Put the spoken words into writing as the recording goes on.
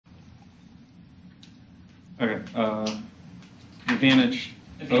Okay. Advantage,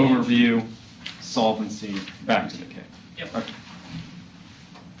 overview, solvency, back to decay. Yep. Okay.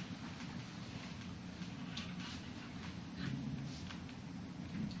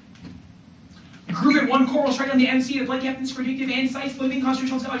 Group at one coral straight on the MC of blank evidence predictive insights, living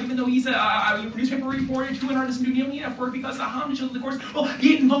constitutional scholar, even though he's a newspaper reporter, 200 doesn't do nearly enough work because the homage of the course will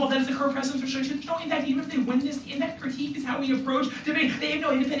get involved. That is the current precedent for sure. No impact, even if they win this, the impact critique is how we approach debate. They have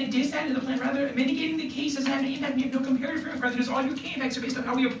no independent dissent in the plan, rather mitigating the case doesn't have an impact. We have no comparative framework, rather just all your key impacts are based on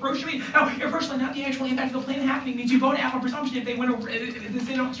how we approach debate. Now, you approach not the actual impact of the plan happening means you vote out on presumption if they win if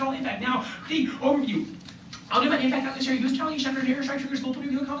they don't strong impact. Now, the overview. I'll do my impact calculation. Use challenge under data structure triggers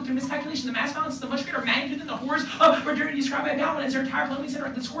multiple new comment through miscalculation. The mass balance is a much greater magnitude than the horrors of modernity described by balance. Their entire planning center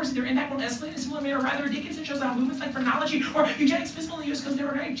at the source, their impact will escalate in a similar manner. Rather, Dickinson shows how movements like phrenology or eugenics physically used because they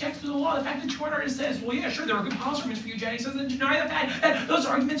were very checked through the law. The fact that Troy artist says, well, yeah, sure, there were good policy arguments for eugenics, doesn't deny the fact that those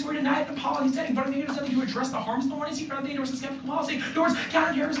arguments were denied in the policy setting. But maybe there's something to address the harms of the one see rather than towards the skeptical policy towards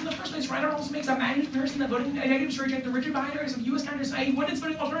counterterrorism in the first place. Ryder also makes a magnitude comparison that voting negatives to reject the rigid binaries of U.S. counter society. What is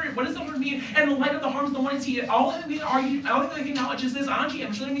voting alternative? What does the alternative mean? And in light of the harms of the one see, all that we are. I don't think we acknowledge is this ONG.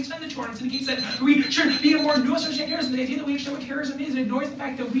 I'm sure let me extend the tour. It indicates that we should be more nuanced understand terrorism. The idea that we understand what terrorism is, it ignores the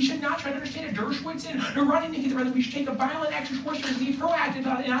fact that we should not try to understand it. Dershowitz and Iran indicate rather we should take a violent action towards terrorism, be proactive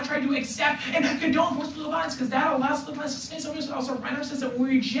about it, and not try to accept and condone forceful violence, because that allows the violence to sustain. So also Reiner says that when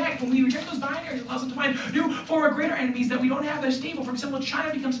we reject those binaries, it allows us to find new former greater enemies that we don't have that are stable. For example,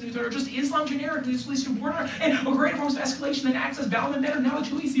 China becomes a new threat, or just Islam generically is least border, and a greater forms of escalation that acts as balance better. Now the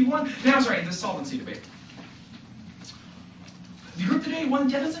 2AC1. Now sorry, the solvency debate. The group today, one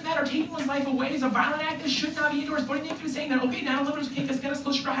death doesn't matter, taking one's life away is a violent act that should not be endorsed. Voting negative is saying that, okay, 9/11 is okay, get us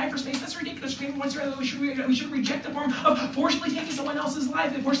closer to hyperspace. That's ridiculous. We should reject the form of forcibly taking someone else's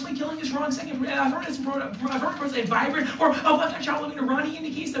life. If forcibly killing is wrong, second, affirmative a vibrant or a left-hand child living in Irani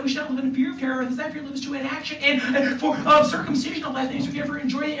indicates that we should not live in fear of terror, because that fear leads to inaction and for circumcision of life things we ever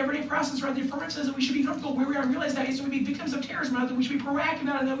enjoy the everyday process. Rather, the affirmative says that we should be comfortable where we are and realize that so we be victims of terrorism, rather we should be proactive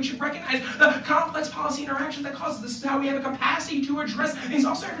about it, and that we should recognize the complex policy interaction that causes this. Is how we have a capacity to address. And he's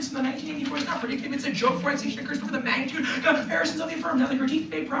also referenced in the 1984. It's not predictive. It's a joke. Fluoridation occurs before the magnitude comparisons of the affirmative. Now the critique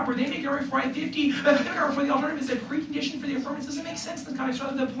debate proper. They make it for I-50. For the alternative is a precondition for the affirmative. Doesn't make sense in the context.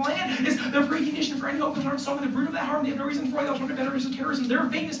 Rather, the plan is the precondition for any hope of solving the root of that harm. They have no reason for the alternative better is terrorism. Their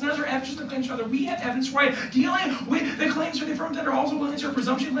vagueness, none of their evidence the claims. Rather, we have evidence for dealing with the claims for the affirmative that are also willing to answer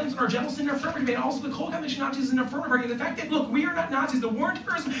presumption claims in our Jefferson affirmative debate. Also, the Cold Commission Nazis is an affirmative argument. The fact that look, we are not Nazis. The war on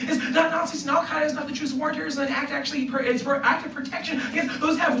terrorism is not Nazis. And Al Qaeda is not the truth. War on terrorism is an act actually it's for active protection against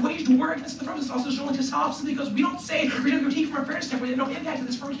those have waged war against the front. Is also shown to solve simply because we don't say we're going to critique from a fairness standpoint. No impact of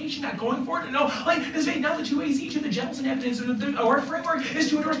this fermentation not going forward. And no, like this now the 2AC to the Jefferson evidence or framework is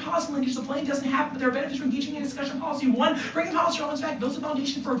to endorse policy linkage. The plan doesn't happen, but there are benefits from engaging in discussion of policy. One, bringing policy relevance back builds a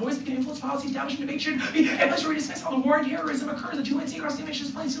foundation for a voice that can influence policy. Establishing debate should be a place where we discuss how the war on terrorism occurs. The 2AC across the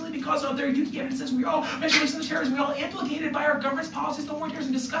emissions plain simply because of their unique evidences. We all measure the terrorism. We all implicated by our government's policies. The war on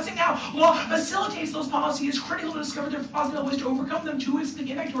terrorism. Discussing how law facilitates those policies is critical to discover their plausible ways to overcome them. Two is to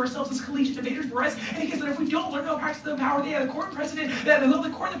get back to ourselves as collegiate debaters. Whereas indicates that if we don't learn how to practice the power they have, the court precedent, that the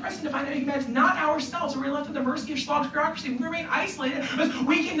court and the precedent define that that's not ourselves. We're left at the mercy of Schlog's bureaucracy. We remain isolated because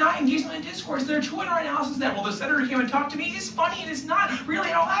we cannot engage in the discourse. There are two in our analysis that, well, the senator came and talked to me is funny, and it's not really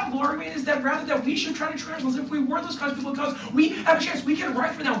an all-applicable argument. Is that rather that we should try to treat ourselves if we were those kinds of people, because we have a chance. We can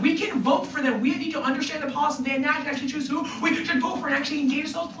write for them. We can vote for them. We need to understand the policy they enact and actually choose who we should vote for and actually engage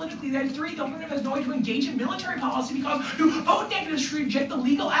ourselves politically. Then three, the alternative has no way to engage in military policy because to vote negative is to reject the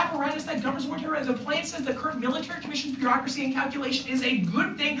legal apparatus that governs war terror. The plan says the current military commission's bureaucracy and calculation is a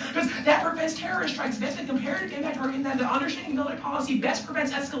good thing because that prevents terrorist strikes. That's the comparative impact argument that the understanding of military policy best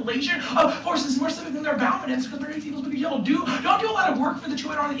prevents escalation of forces more specific than their boundedness because many people's would be killed. Don't do a lot of work for the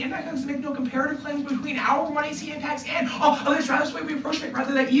 2NR. The impact is to make no comparative claims between our 1AC impacts and all others. Rather, this way we approach it.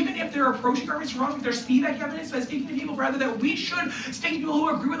 Rather that even if they're approaching arguments wrong, if there's feedback evidence by speaking to people, rather that we should speak to people who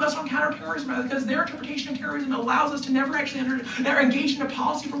agree with us on counterterrorism, rather because their interpretation of terrorism allows us to never actually engage in a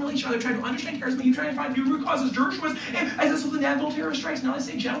policy formulation. Rather try to understand terrorism. You try to find new root causes. Dershowitz, as this was the naval terrorist strikes. Now I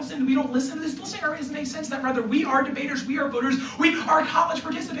say Jefferson, we don't listen to this. Still saying arguments that make sense. That rather we are debaters, we are voters, we are college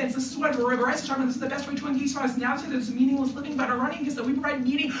participants. This is what Rice is talking about. This is the best way to engage us. Now say that it's meaningless living, but our running is that we provide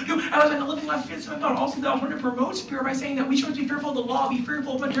meaning to a living life fits about. Also, the alternative promotes fear by saying that we should be fearful of the law, be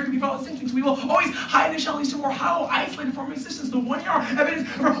fearful of modernity, be fearful of things. We will always hide the shell leads to more hollow, isolated form of existence. The 1 year evidence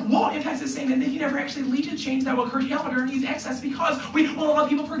for law impacts is saying that they can never actually lead to change that will curtail modernity's excess because we will allow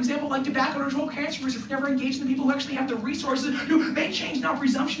people, for example, like tobacco control cancer research, never engage in the people who actually have the resources to make change. Now,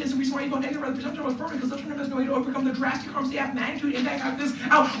 presumption is the reason why you go negative, rather presumption was permanent because the alternative has no way to overcome the drastic harms they have magnitude impact of this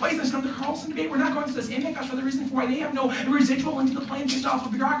outweighs this. From the Carlson debate, we're not going to this impact. That's for the reason for why they have no residual into the plan based off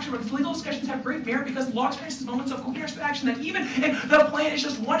of bureaucracy. bureaucracy, but legal discussions have great merit because law experiences moments of coherence of action, that even if the plan is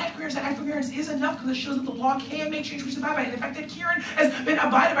just one act of coherence, that act of coherence is enough because it shows that the law can make change which is abided by. And the fact that Kieran has been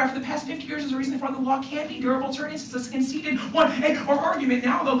abided by for the past 50 years is a reason for the law can be durable. Certain instances conceded one or argument.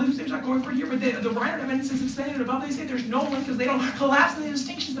 Now, though, legal not going for here, but the Reiner evidence is extended above. They say there's no link because they don't collapse in the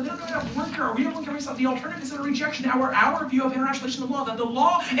distinctions, but they don't know how to work here. We don't look at ourselves. The alternative is a rejection. Our view of international relations of law, that the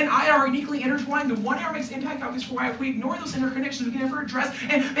law and I are uniquely intertwined. The one area makes impact calculus for why if we ignore those interconnections, we can never address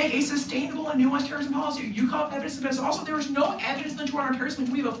and make a sustainable and nuanced terrorism policy. You call it evidence, but also there is no evidence linked to our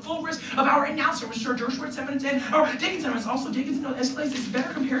terrorism. We have a full risk of our announcement, which is our George Schwartz evidence and our Dickinson evidence. Also, Dickinson escalates this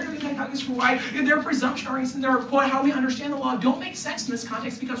better comparative impact calculus for why their presumption arguments and their quote how we understand the law don't make sense in this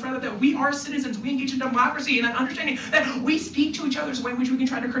context, because rather that we are citizens, we engage in democracy, and that understanding that we speak to each other's way in which we can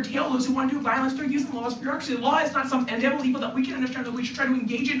try to curtail those who want to do violence through using the law as bureaucracy. The law is not some endemic evil that we can understand, that we should try to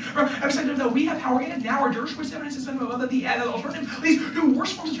engage in, or that we have power in it now. Our George Schwartz evidence is that the alternative leads to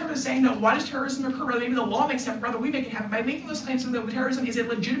worse forms of terrorism, saying that why does terrorism occur? Rather, maybe the law makes it, rather we make it happen. By making those claims that terrorism is a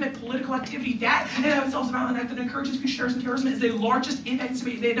legitimate political activity, that in and of itself is a violent act that encourages future terrorism. Terrorism is the largest impact.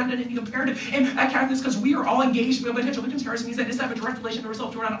 They have not done anything comparative in that calculus because we are all engaged in potential victims. Terrorism means that this have a direct relation to the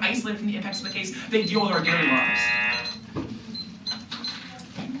result. We're not isolated from the impacts of the case they deal with our daily lives.